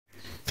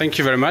Thank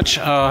you very much.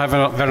 Have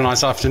a very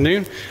nice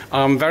afternoon.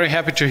 I'm very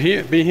happy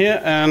to be here,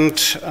 and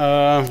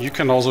you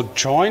can also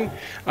join.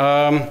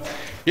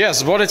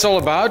 Yes, what it's all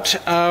about.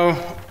 I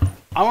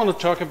want to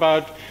talk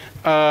about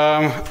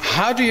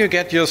how do you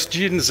get your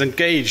students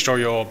engaged, or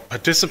your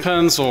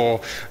participants, or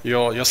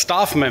your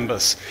staff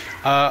members.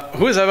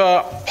 Who has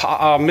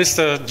ever missed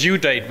a due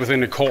date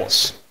within a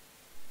course?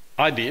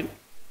 I did.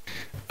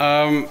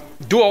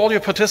 Do all your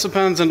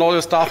participants and all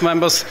your staff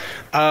members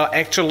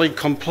actually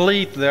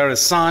complete their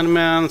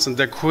assignments and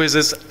their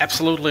quizzes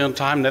absolutely on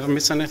time, never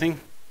miss anything?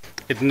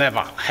 It never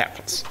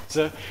happens.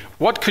 So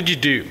what could you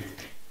do?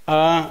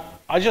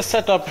 I just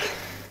set up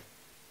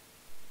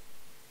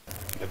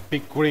a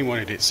big green one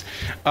it is.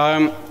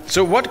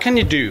 So what can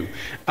you do?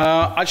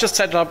 I just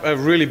set up a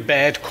really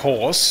bad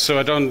course, so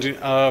I don't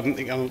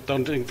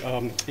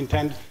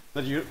intend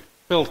that you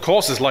build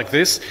courses like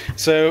this.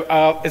 So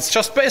it's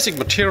just basic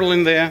material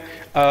in there.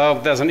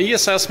 There's an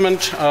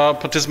e-assessment.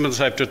 Participants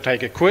have to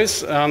take a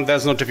quiz.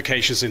 There's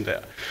notifications in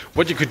there.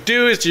 What you could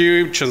do is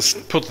you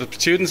just put the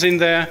students in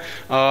there,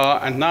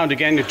 and now and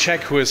again you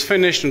check who is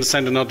finished and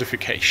send a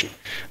notification.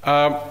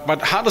 But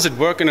how does it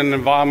work in an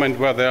environment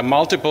where there are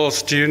multiple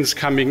students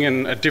coming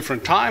in at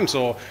different times,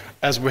 or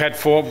as we had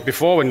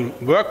before in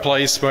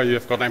workplace, where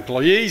you've got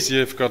employees,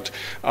 you've got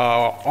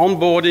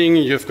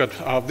onboarding, you've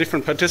got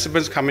different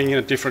participants coming in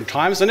at different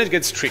times, and it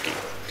gets tricky.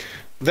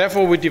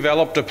 Therefore, we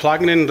developed a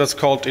plugin that's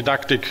called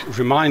Didactic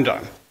Reminder.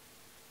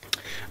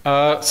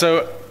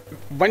 So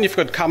when you've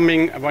got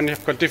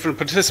different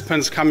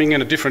participants coming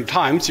in at different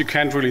times, you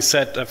can't really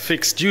set a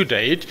fixed due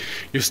date.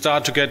 You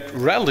start to get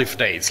relative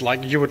dates,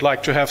 like you would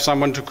like to have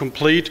someone to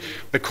complete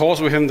the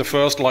course within the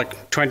first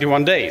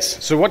 21 days.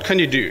 So what can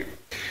you do?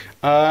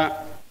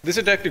 This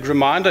didactic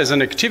reminder is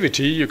an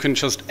activity you can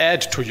just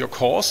add to your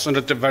course, and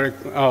at the very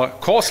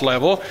course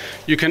level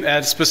you can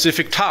add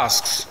specific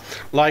tasks.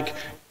 Like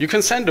you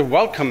can send a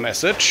welcome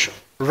message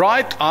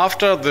right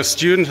after the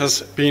student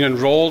has been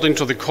enrolled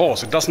into the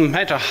course. It doesn't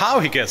matter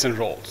how he gets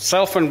enrolled.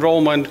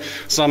 Self-enrollment,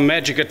 some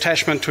magic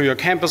attachment to your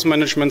campus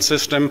management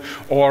system,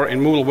 or in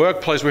Moodle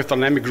Workplace with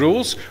dynamic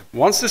rules.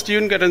 Once the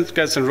student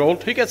gets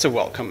enrolled, he gets a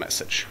welcome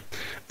message.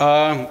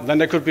 Then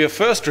there could be a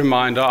first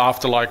reminder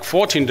after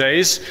 14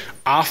 days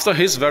after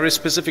his very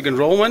specific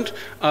enrollment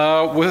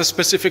with a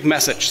specific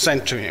message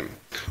sent to him.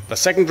 The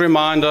second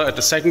reminder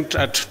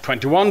at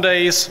 21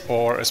 days,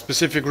 or a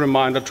specific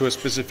reminder to a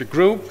specific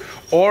group,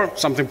 or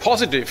something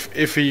positive.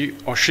 If he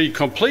or she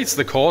completes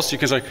the course, you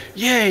can say,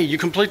 yay, you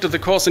completed the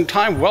course in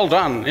time, well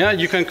done. Yeah,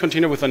 you can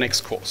continue with the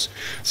next course.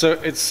 So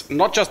it's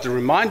not just a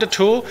reminder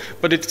tool,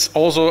 but it's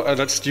also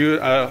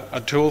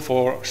a tool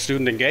for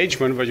student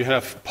engagement where you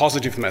have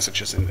positive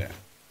messages in there.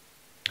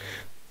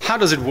 How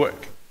does it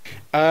work?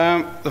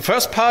 The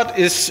first part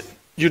is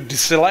you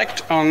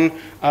select on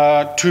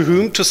to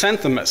whom to send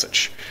the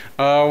message.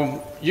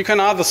 You can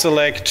either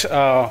select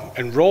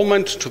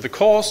enrollment to the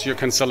course, you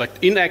can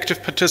select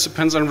inactive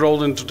participants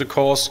enrolled into the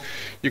course,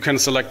 you can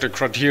select the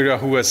criteria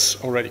who has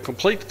already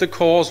completed the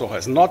course or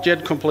has not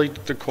yet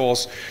completed the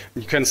course,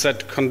 you can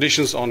set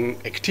conditions on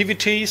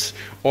activities,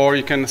 or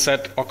you can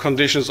set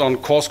conditions on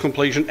course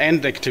completion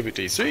and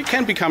activities. So it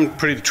can become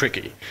pretty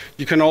tricky.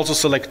 You can also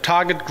select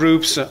target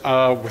groups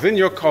within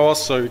your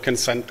course, so you can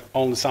send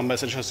only some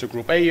messages to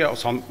group A or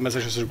some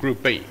messages to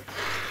group B.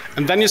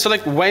 And then you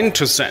select when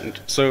to send.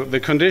 So the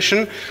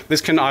condition,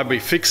 this can either be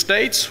fixed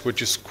dates, which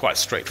is quite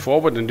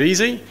straightforward and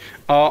easy,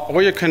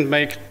 or you can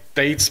make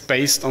dates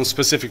based on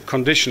specific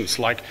conditions,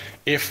 like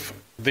if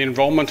the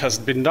enrollment has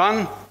been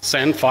done,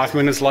 send 5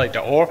 minutes later,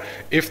 or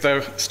if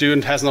the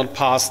student has not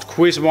passed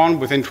quiz 1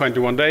 within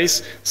 21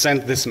 days,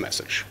 send this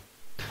message.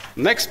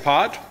 Next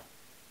part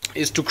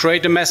is to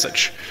create a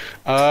message.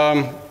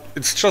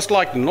 It's just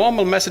like the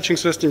normal messaging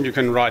system. You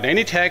can write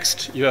any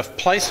text. You have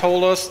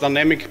placeholders,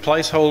 dynamic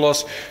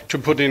placeholders, to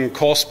put in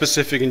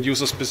course-specific and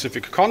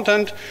user-specific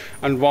content.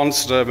 And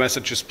once the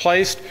message is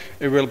placed,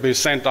 it will be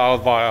sent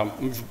out via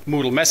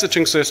Moodle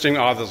messaging system,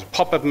 either as a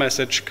pop-up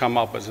message, come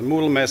up as a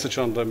Moodle message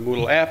on the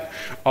Moodle app,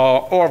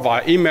 or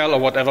via email or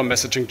whatever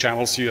messaging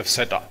channels you have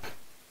set up.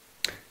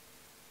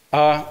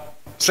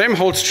 Same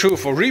holds true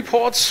for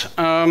reports,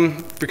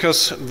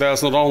 because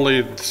there's not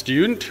only the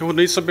student who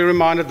needs to be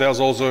reminded, there's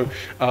also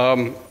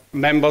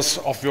members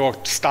of your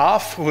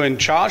staff who are in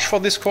charge for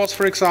this course,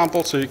 for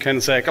example. So you can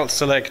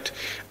select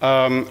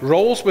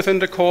roles within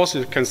the course,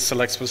 you can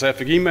select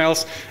specific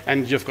emails,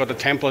 and you've got a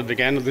template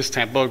again. This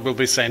template will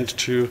be sent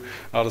to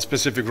the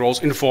specific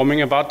roles,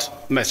 informing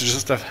about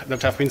messages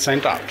that have been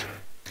sent out.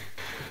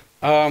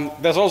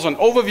 There's also an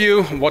overview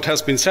of what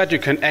has been said. You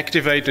can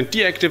activate and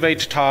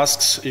deactivate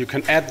tasks. You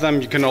can add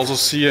them. You can also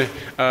see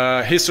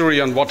a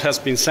history on what has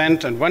been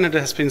sent and when it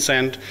has been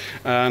sent.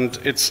 And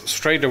it's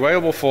straight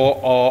available for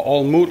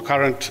all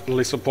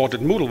currently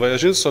supported Moodle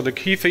versions. So the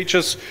key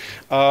features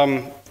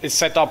is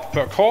set up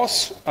per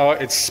course.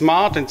 It's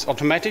smart. It's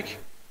automatic.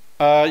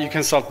 You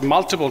can select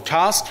multiple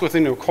tasks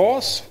within your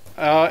course.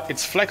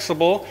 It's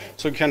flexible,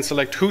 so you can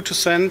select who to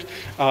send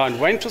and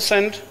when to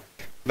send.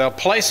 There are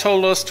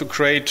placeholders to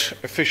create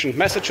efficient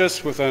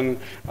messages with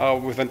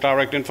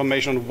direct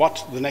information on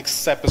what the next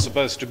step is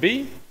supposed to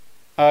be.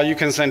 You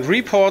can send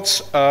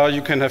reports,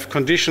 you can have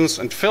conditions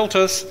and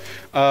filters,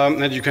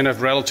 and you can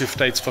have relative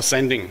dates for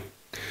sending.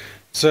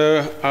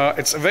 So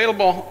it's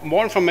available,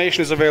 more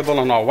information is available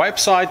on our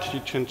website.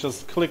 You can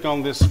just click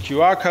on this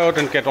QR code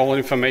and get all the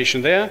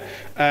information there.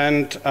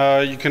 And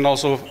you can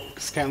also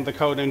scan the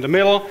code in the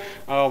middle.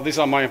 These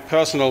are my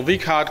personal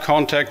vCard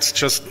contacts.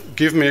 Just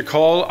give me a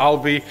call.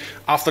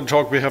 After the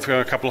talk we have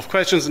a couple of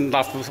questions, and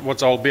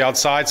afterwards I'll be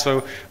outside,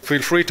 so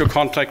feel free to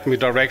contact me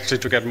directly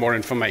to get more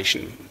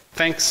information.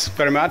 Thanks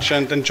very much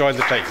and enjoy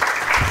the day.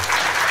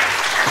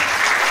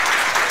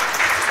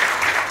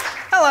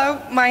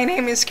 Hello, my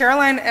name is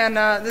Caroline, and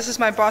this is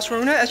my boss,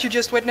 Rune. As you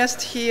just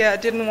witnessed, he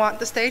didn't want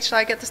the stage, so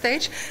I get the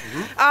stage.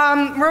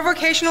 We're a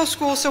vocational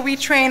school, so we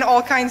train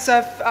all kinds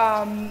of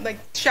like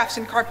chefs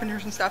and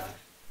carpenters and stuff.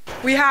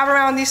 We have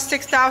around these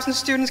 6,000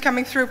 students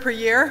coming through per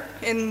year.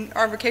 In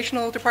our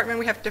vocational department,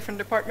 we have different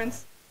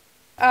departments.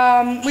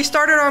 We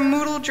started our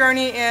Moodle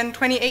journey in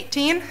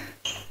 2018,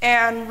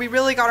 and we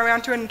really got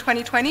around to it in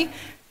 2020,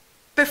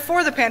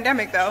 before the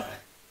pandemic though.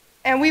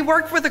 And we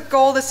worked with a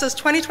goal that says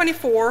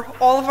 2024,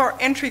 all of our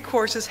entry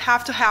courses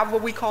have to have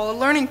what we call a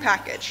learning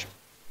package.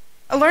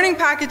 A learning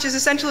package is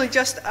essentially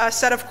just a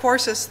set of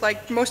courses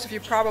like most of you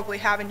probably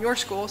have in your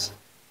schools.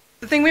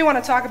 The thing we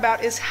want to talk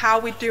about is how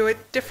we do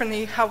it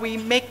differently, how we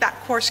make that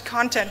course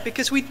content,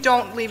 because we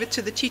don't leave it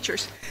to the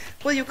teachers.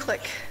 Will you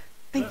click?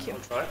 Thank you.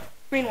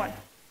 Green one.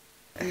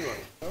 Green one.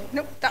 No?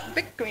 Nope, that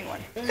big green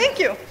one. Thank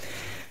you.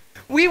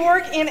 We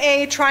work in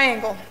a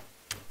triangle.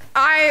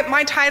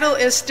 My title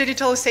is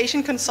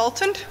Digitalization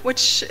Consultant,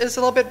 which is a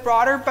little bit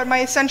broader, but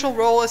my essential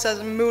role is as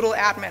a Moodle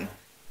admin.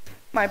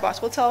 My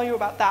boss will tell you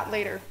about that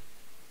later.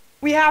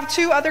 We have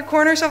two other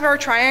corners of our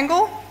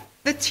triangle.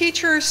 The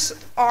teachers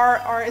are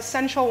our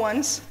essential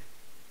ones.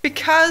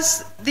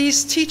 Because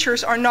these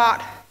teachers are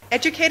not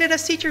educated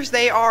as teachers,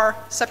 they are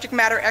subject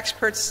matter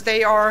experts.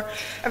 They are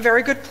a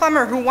very good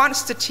plumber who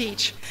wants to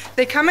teach.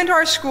 They come into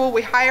our school,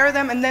 we hire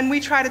them, and then we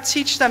try to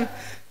teach them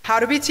how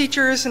to be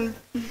teachers and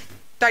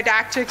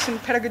didactics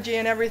and pedagogy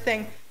and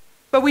everything.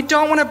 But we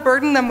don't want to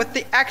burden them with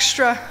the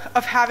extra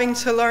of having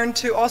to learn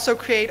to also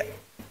create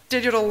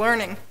digital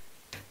learning.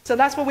 So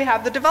that's what we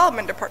have the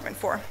development department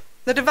for.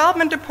 The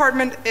development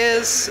department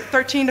is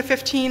 13 to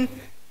 15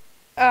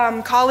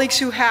 colleagues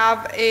who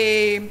have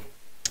a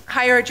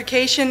higher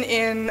education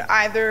in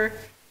either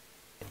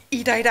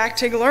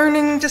e-didactic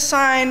learning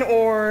design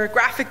or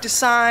graphic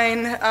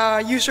design,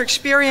 user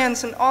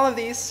experience, and all of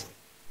these.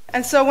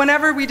 And so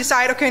whenever we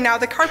decide, okay, now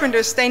the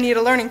carpenters, they need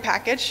a learning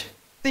package,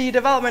 the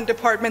development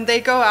department,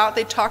 they go out,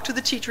 they talk to the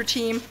teacher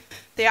team,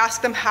 they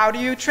ask them, how do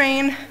you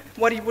train?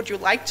 What would you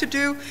like to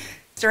do?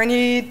 Is there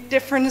any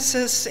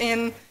differences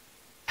in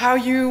how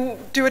you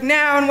do it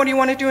now and what do you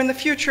want to do in the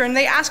future? And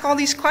they ask all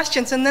these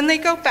questions, and then they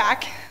go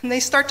back and they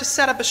start to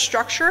set up a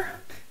structure.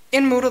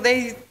 In Moodle,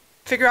 they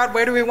figure out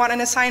where do we want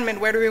an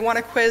assignment, where do we want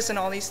a quiz, and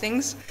all these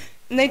things.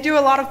 And they do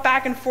a lot of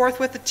back and forth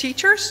with the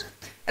teachers,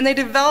 and they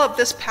develop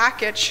this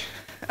package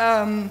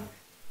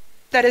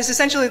that is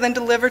essentially then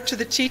delivered to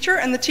the teacher,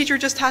 and the teacher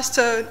just has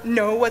to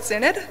know what's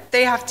in it.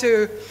 They have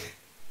to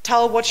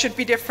tell what should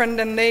be different,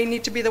 and they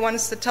need to be the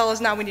ones that tell us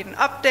now we need an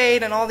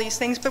update and all these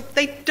things, but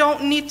they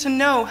don't need to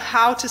know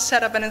how to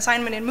set up an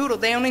assignment in Moodle.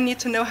 They only need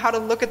to know how to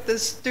look at the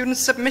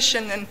student's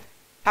submission and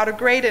how to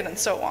grade it and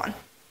so on.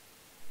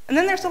 And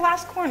then there's the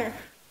last corner.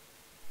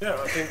 Yeah,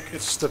 I think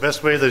it's the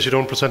best way that you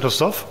don't present your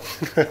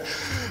stuff.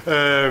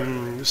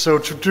 So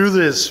to do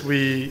this,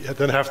 we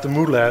then have the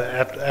Moodle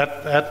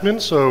admin,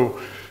 so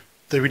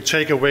they will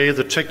take away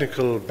the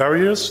technical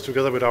barriers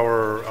together with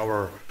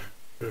our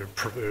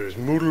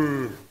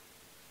Moodle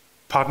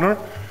partner,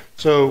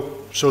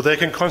 so they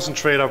can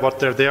concentrate on what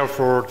they're there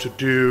for, to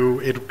do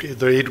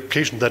the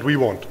education that we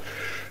want.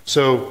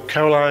 So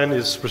Caroline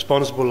is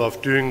responsible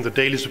of doing the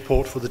daily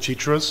support for the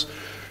teachers,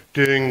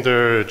 doing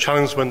the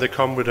challenge when they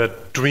come with a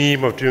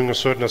dream of doing a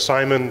certain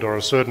assignment or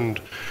a certain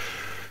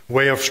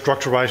way of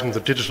structurizing the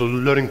digital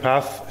learning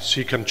path.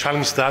 She can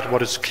challenge that,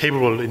 what is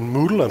capable in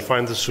Moodle, and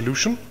find the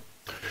solution.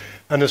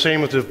 And the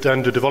same with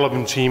then the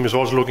development team is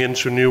also looking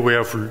into a new way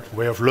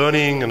of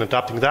learning and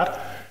adapting that.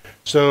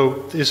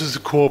 So this is a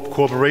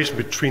cooperation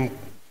between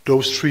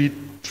those three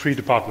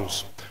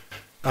departments.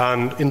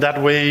 And in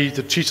that way,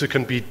 the teacher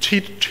can be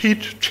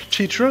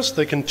teachers.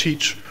 They can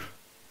teach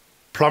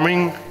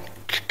plumbing,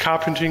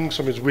 carpentering,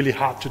 something that's really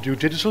hard to do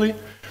digitally,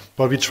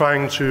 but we're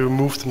trying to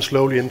move them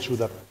slowly into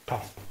that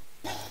path.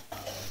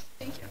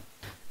 Thank you.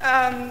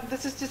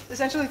 This is just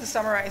essentially to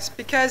summarize,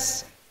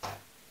 because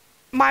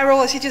my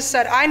role, as he just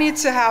said, I need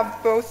to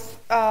have both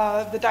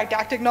the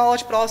didactic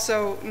knowledge, but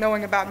also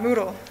knowing about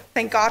Moodle.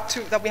 Thank God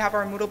that we have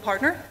our Moodle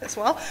partner as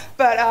well.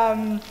 But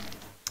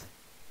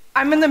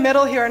I'm in the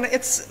middle here, and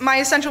my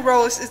essential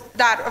role is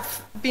that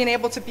of being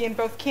able to be in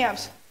both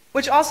camps,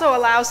 which also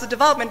allows the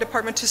development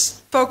department to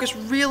focus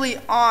really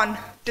on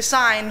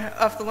design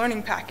of the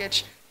learning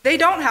package. They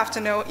don't have to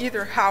know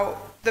either how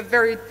the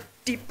very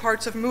deep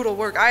parts of Moodle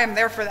work. I am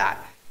there for that.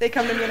 they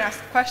come to me and ask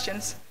the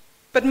questions.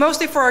 But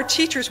mostly for our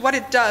teachers, what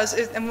it does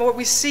is, and what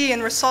we see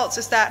in results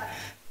is that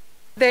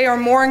they are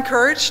more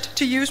encouraged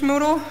to use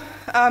Moodle.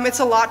 It's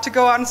a lot to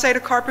go out and say to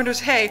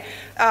carpenters, hey,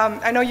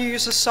 I know you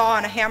use a saw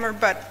and a hammer,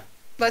 but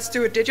let's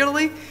do it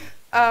digitally.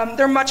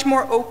 They're much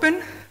more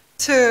open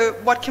to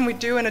what can we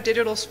do in a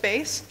digital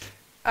space.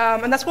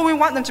 And that's what we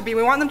want them to be.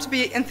 We want them to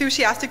be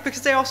enthusiastic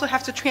because they also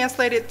have to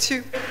translate it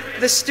to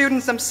the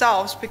students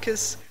themselves,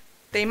 because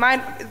they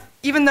might,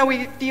 even though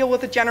we deal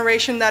with a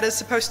generation that is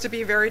supposed to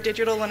be very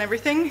digital and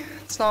everything,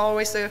 it's not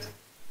always the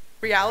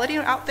reality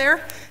out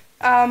there.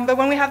 But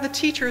when we have the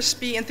teachers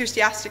be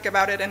enthusiastic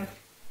about it and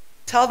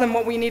tell them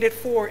what we need it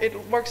for, it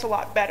works a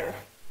lot better.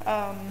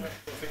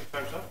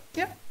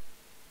 Yeah,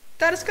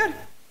 that is good.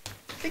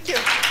 Thank you.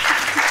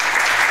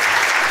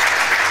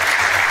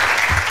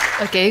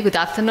 Okay, good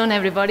afternoon,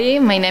 everybody.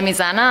 My name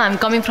is Anna. I'm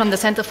coming from the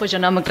Center for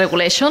Genomic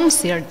Regulation,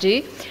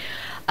 CRG.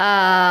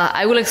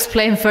 I will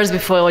explain first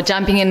before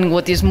jumping in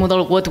what is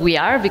Moodle, what we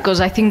are, because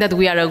I think that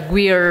we are a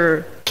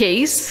weird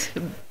case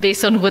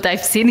based on what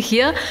I've seen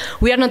here.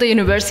 We are not a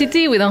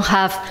university. We don't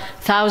have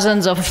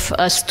thousands of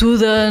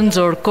students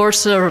or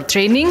courses or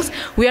trainings.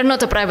 We are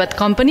not a private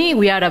company.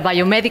 We are a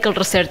biomedical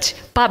research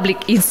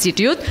public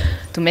institute,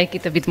 to make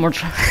it a bit more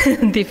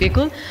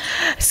difficult.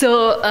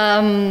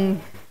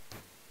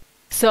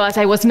 So as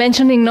I was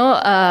mentioning, we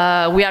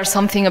are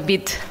something a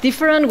bit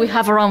different. We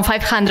have around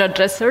 500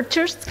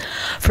 researchers,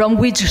 from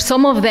which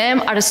some of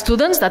them are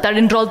students that are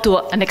enrolled to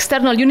an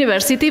external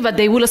university, but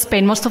they will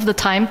spend most of the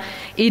time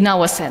in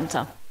our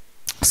center.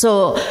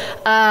 So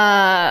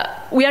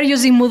we are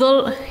using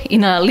Moodle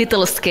in a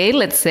little scale,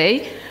 let's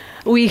say.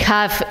 We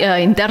have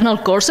internal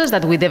courses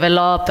that we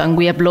developed and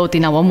we upload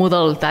in our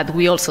Moodle that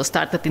we also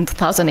started in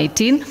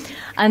 2018.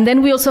 And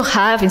then we also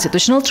have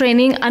institutional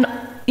training and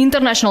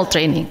international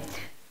training.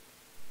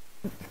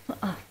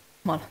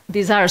 Well,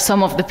 these are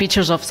some of the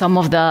pictures of some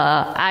of the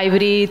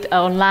hybrid,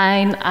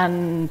 online,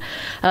 and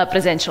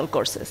presential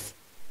courses.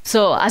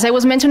 So, as I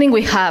was mentioning,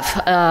 we have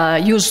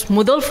used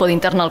Moodle for the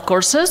internal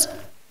courses.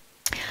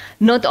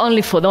 Not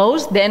only for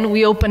those, then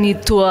we open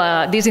it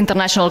to these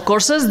international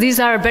courses. These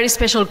are very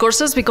special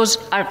courses because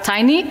are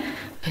tiny,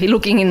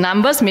 looking in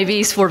numbers, maybe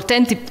it's for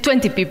 20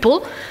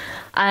 people.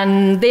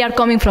 And they are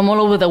coming from all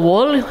over the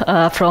world.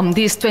 From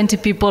these 20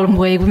 people,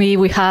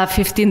 we have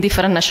 15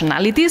 different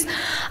nationalities.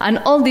 And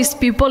all these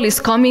people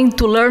is coming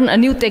to learn a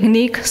new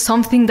technique,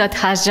 something that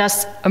has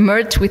just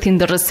emerged within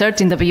the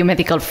research in the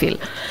biomedical field.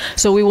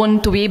 So we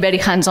want to be very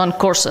hands-on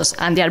courses.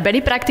 And they are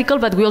very practical,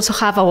 but we also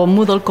have our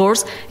Moodle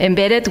course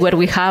embedded where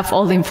we have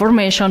all the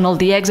information, all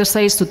the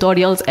exercise,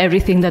 tutorials,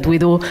 everything that we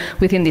do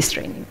within this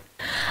training.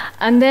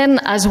 And then,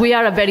 as we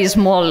are a very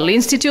small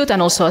institute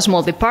and also a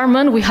small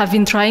department, we have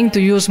been trying to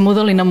use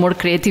Moodle in a more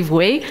creative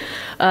way.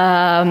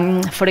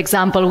 For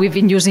example, we've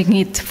been using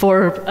it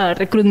for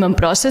recruitment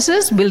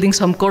processes, building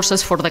some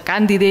courses for the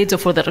candidates or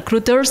for the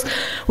recruiters.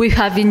 We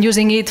have been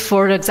using it,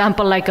 for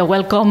example, like a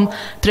welcome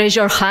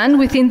treasure hunt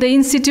within the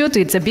institute.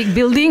 It's a big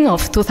building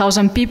of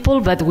 2,000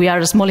 people, but we are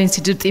a small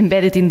institute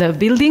embedded in the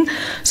building.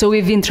 So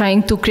we've been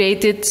trying to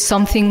create it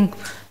something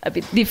a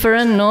bit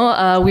different,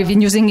 we've been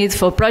using it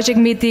for project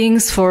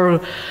meetings, for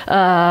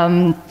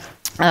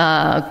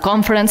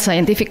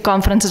scientific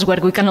conferences where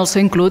we can also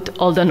include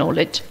all the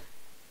knowledge.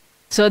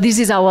 So this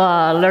is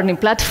our learning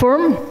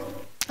platform,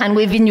 and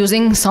we've been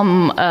using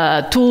some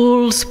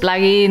tools,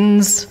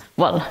 plugins,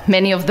 well,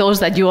 many of those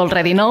that you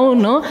already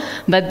know,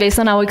 but based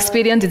on our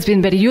experience, it's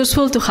been very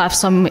useful to have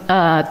some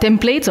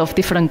templates of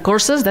different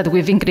courses that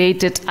we've been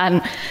created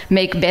and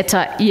make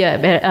better year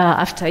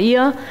after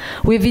year.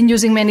 We've been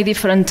using many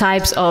different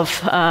types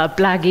of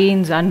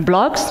plugins and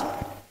blogs.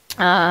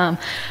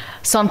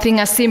 Something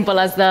as simple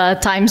as the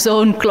time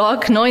zone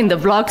clock, in the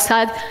blog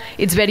site,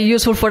 it's very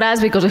useful for us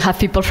because we have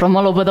people from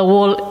all over the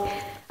world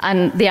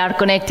and they are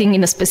connecting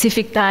in a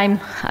specific time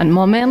and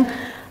moment.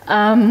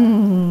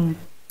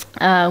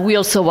 We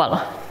also,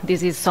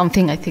 this is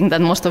something I think that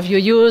most of you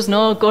use,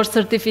 course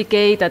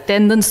certificate,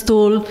 attendance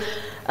tool,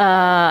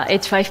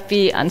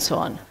 H5P, and so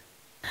on.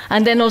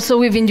 And then also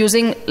we've been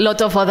using a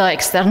lot of other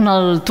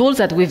external tools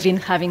that we've been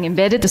having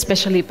embedded,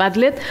 especially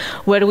Padlet,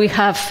 where we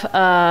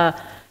have,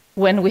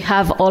 when we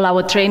have all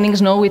our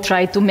trainings, we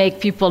try to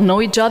make people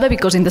know each other,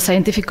 because in the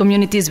scientific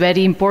community it's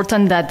very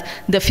important that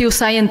the few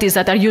scientists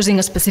that are using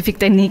a specific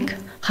technique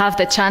have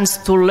the chance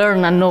to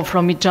learn and know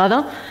from each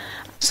other.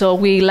 So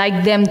we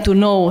like them to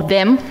know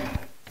them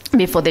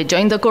before they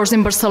join the course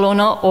in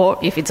Barcelona, or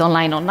if it's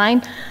online,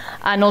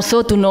 and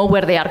also to know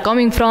where they are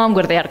coming from,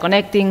 where they are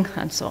connecting,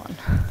 and so on.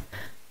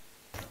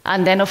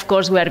 And then, of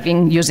course, we have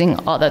been using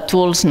other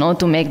tools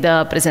to make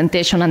the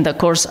presentation and the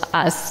course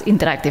as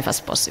interactive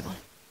as possible.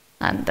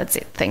 And that's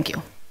it. Thank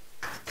you.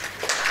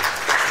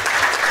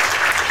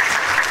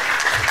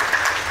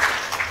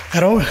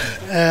 Hello,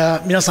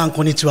 皆さん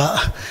こんにちは。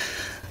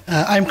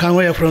I'm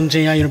Kagoya from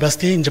Jinya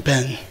University in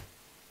Japan.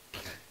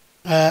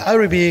 I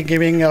will be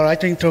giving a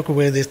writing talk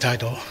with this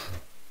title,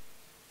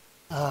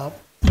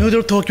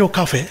 Moodle Tokyo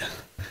Cafe,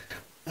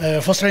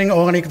 fostering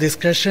organic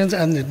discussions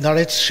and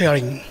knowledge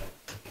sharing.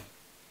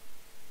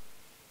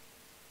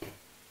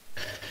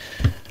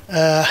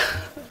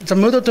 The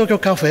Moodle Tokyo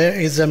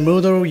Cafe is a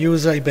Moodle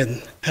user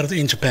event held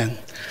in Japan.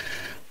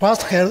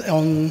 First held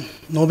on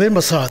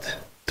November 3rd,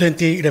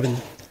 2011,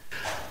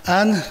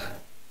 and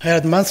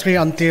held monthly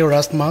until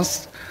last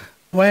month,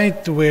 when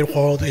it will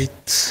hold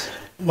its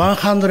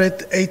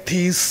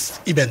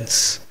 180th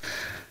events.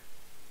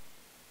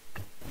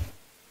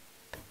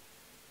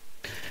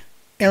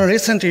 In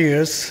recent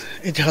years,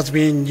 it has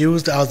been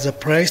used as a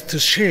place to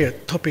share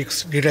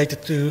topics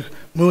related to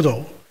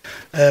Moodle,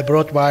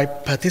 brought by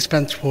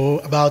participants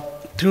for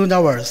about 2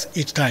 hours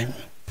each time.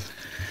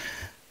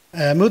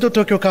 Moodle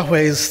Tokyo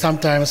Cafe is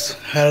sometimes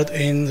held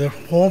in the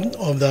form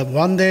of the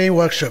one-day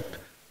workshop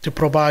to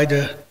provide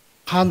a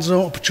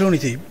hands-on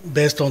opportunity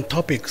based on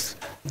topics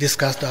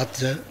discussed at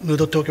the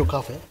Moodle Tokyo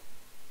Cafe.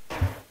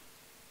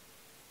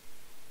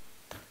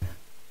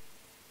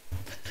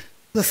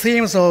 The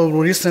themes of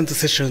recent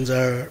sessions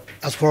are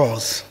as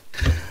follows.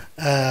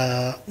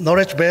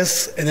 Knowledge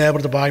base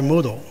enabled by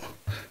Moodle,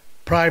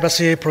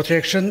 privacy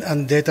protection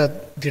and data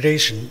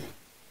duration.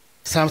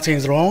 Something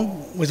is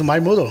wrong with my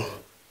Moodle.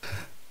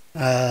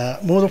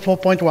 Moodle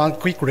 4.1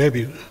 quick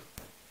review.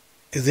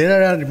 Is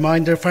there a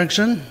reminder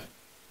function?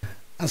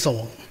 And so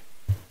on.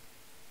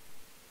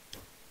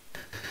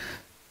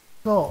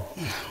 So,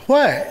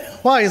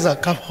 why a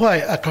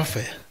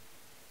cafe?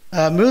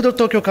 Moodle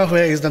Tokyo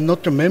Cafe is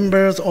not a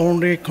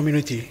members-only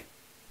community,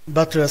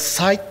 but a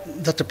site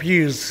that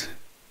appears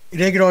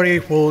regularly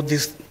for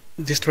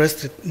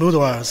distressed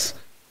Moodlers.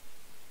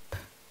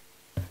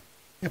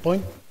 A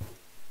point?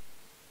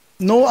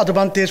 No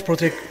advantage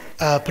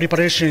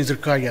preparation is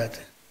required.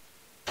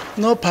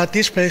 No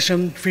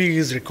participation fee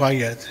is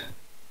required.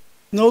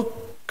 No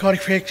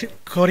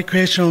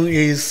qualification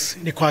is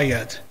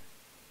required.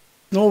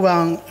 No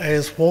one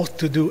is forced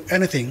to do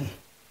anything.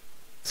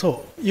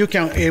 So you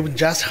can even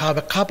just have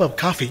a cup of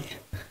coffee.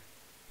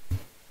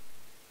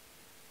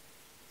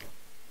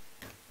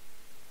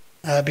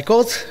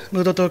 Because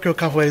Moodle Tokyo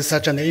Cafe is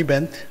such an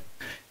event,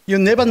 you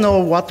never know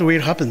what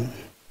will happen.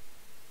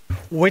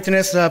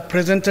 Witness a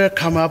presenter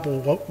come up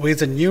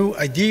with a new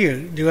idea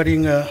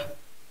during a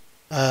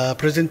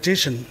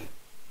presentation.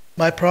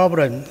 My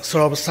problem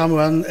solves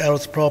someone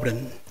else's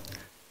problem.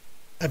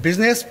 A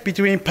business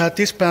between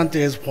participants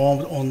is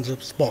formed on the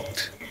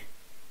spot.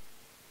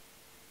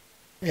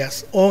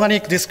 Yes,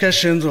 organic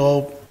discussions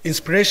of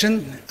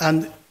inspiration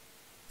and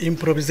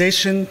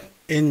improvisation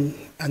in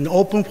an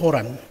open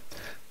forum.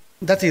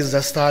 That is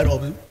the style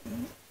of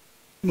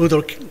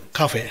Moodle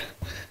Cafe.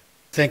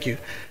 Thank you.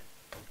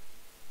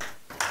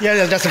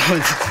 Yeah, that's a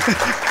point.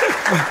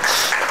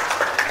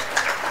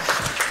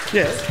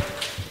 Yes,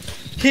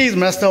 he is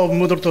master of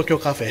Moodle Tokyo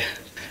Cafe,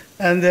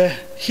 and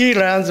he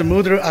runs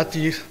Moodle at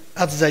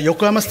the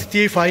Yokohama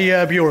City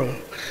Fire Bureau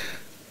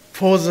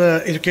for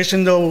the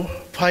education of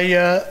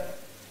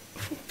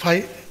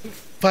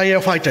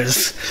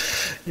firefighters.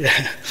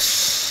 Yeah.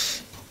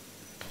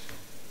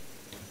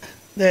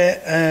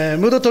 The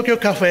Moodle Tokyo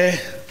Cafe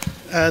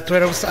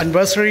 12th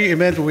anniversary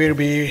event will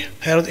be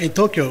held in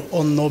Tokyo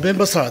on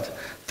November 3rd,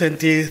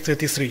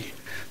 2033.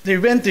 The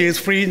event is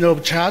free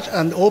of charge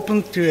and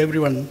open to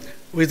everyone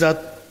without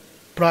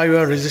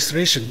prior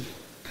registration.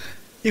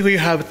 If you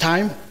have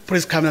time,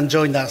 please come and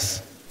join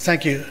us.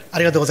 Thank you. あ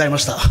りがとうございま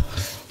した。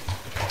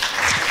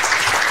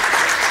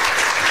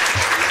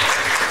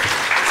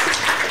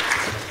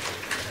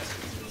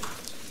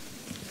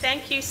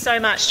Thank you so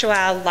much to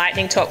our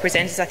lightning talk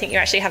presenters. I think you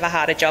actually have a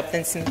harder job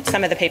than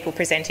some of the people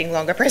presenting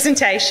longer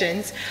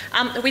presentations.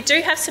 We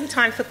do have some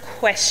time for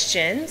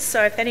questions,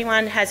 so if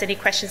anyone has any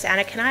questions,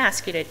 Anna, can I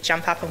ask you to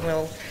jump up and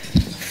we'll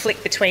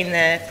flick between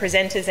the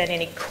presenters and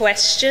any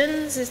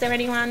questions? Is there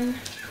anyone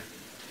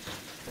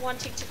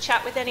wanting to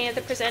chat with any of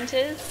the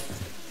presenters?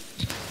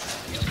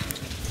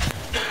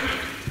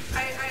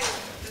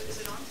 Is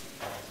it on?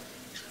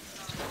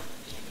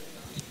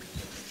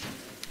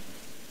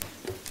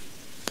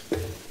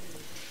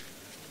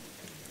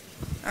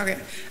 Okay,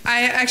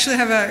 I actually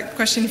have a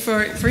question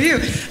for you,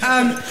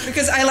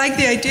 because I like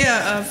the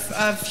idea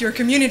of your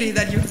community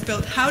that you've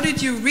built. How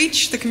did you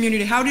reach the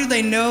community? How do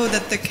they know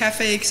that the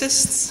cafe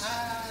exists?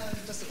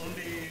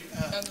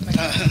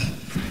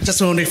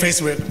 Just only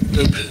Facebook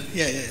group.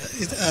 Yeah.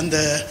 And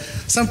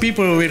some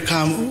people will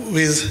come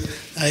with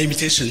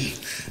invitation.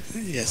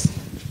 Yes.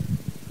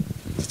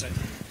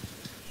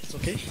 It's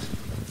okay.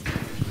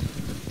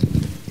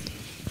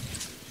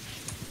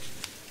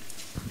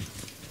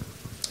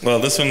 Well,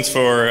 this one's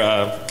for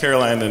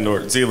Caroline and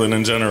New Zealand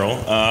in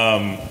general.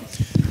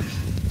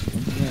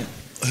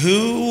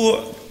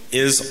 Who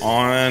is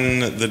on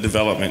the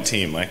development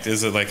team? Like,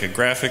 is it like a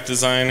graphic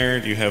designer?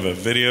 Do you have a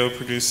video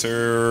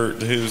producer?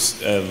 Who's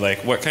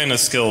what kind of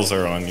skills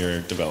are on your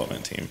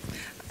development team?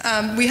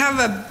 We have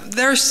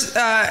they're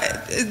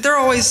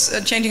always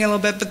changing a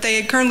little bit, but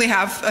they currently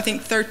have, I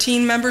think,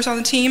 13 members on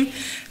the team.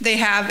 They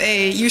have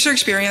a user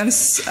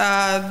experience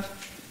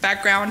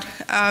background.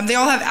 They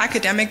all have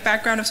academic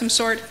background of some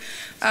sort.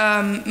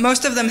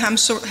 Most of them have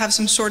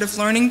some sort of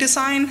learning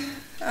design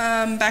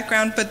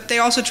background, but they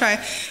also try.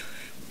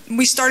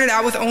 we started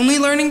out with only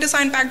learning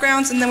design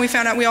backgrounds, and then we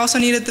found out we also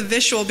needed the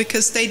visual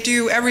because they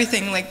do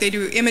everything. Like they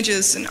do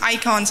images and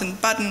icons and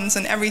buttons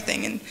and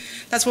everything, and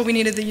that's what we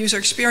needed the user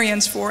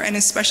experience for. And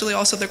especially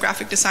also the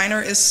graphic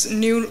designer is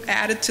new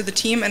added to the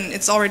team, and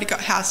it's already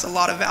has a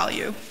lot of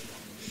value.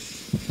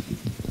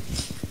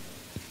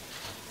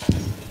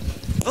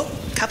 Oh,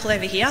 a couple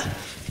over here.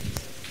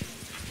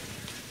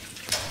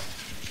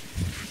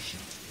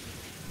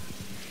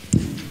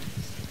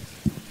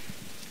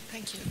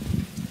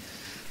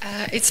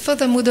 It's for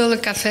the Moodle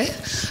Cafe.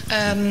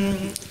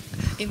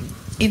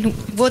 In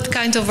what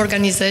kind of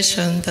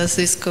organization does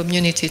this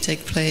community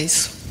take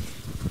place?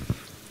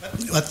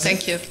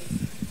 Thank you.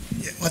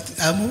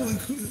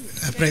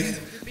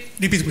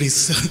 Repeat,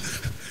 please.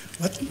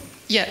 What?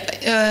 Yeah.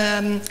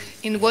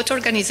 In what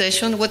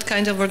organization? What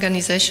kind of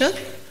organization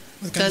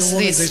does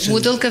this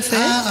Moodle Cafe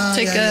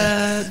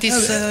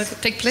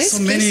take place? So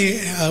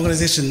many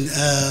organizations.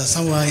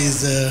 Someone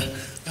is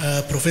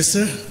a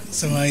professor.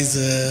 Someone is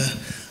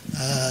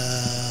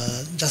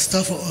just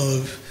staff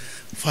of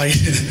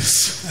firefighters,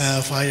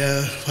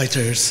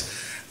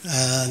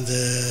 and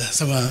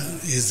someone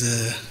is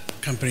a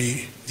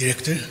company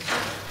director,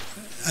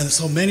 and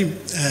so many.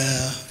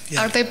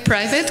 Are they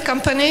private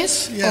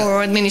companies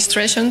or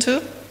administration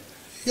too?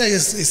 Yeah,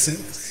 yes,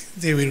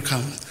 they will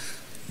come.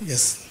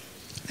 Yes.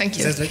 Thank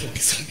you. That's right. Okay,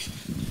 sorry.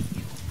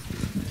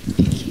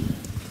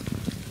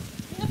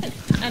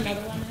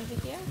 Another one over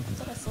here. I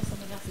thought I saw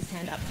someone else's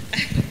hand up.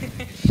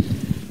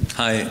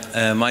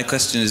 Hi, my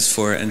question is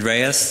for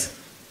Andreas.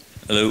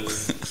 Hello.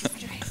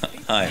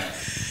 Hi.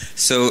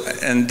 So,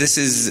 and this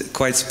is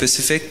quite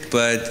specific,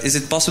 but is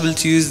it possible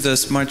to use the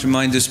Smart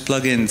Reminders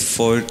plugin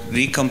for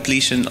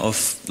recompletion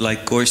of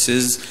like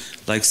courses,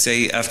 like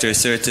say after a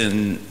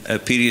certain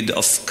period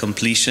of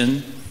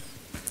completion?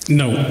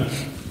 No.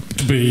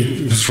 To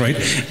be straight,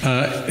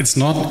 it's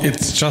not.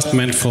 It's just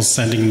meant for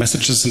sending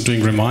messages and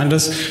doing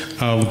reminders.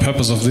 The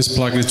purpose of this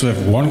plugin is to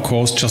have one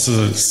course, just as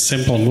a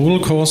simple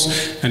Moodle course.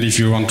 And if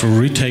you want to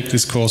retake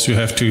this course, you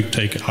have to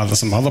take either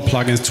some other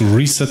plugins to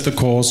reset the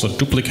course, or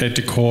duplicate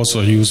the course,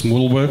 or use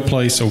Moodle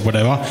Workplace or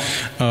whatever.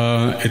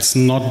 It's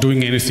not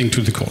doing anything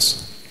to the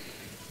course.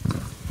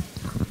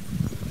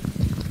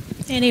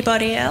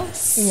 Anybody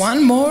else?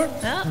 One more.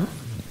 Oh.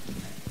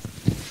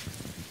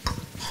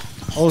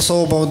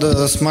 Also about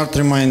the smart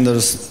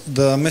reminders,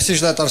 the message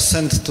that are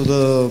sent to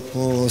the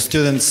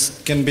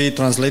students can be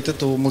translated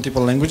to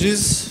multiple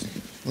languages,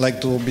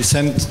 like to be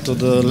sent to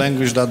the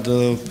language that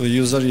the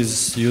user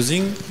is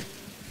using?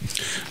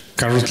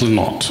 Currently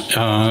not.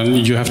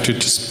 You have to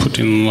just put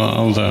in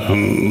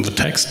the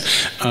text.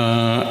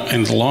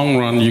 In the long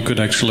run, we could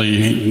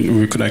actually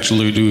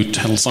do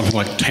something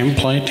like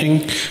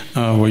templating,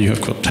 where you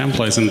have got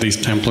templates, and these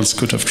templates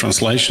could have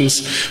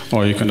translations,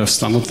 or you could have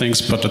standard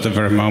things. But at the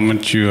very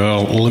moment, you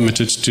are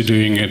limited to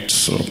doing it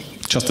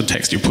just the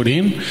text you put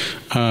in.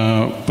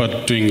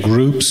 But doing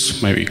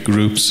groups, maybe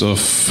groups of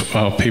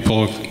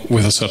people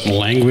with a certain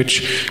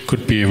language,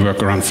 could be a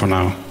workaround for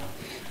now.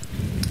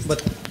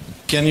 But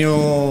can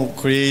you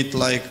create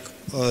like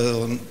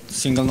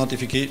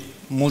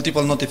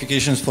multiple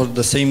notifications for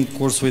the same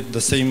course with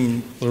the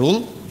same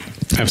rule?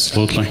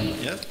 Absolutely.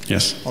 Yes?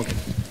 Yes. Okay.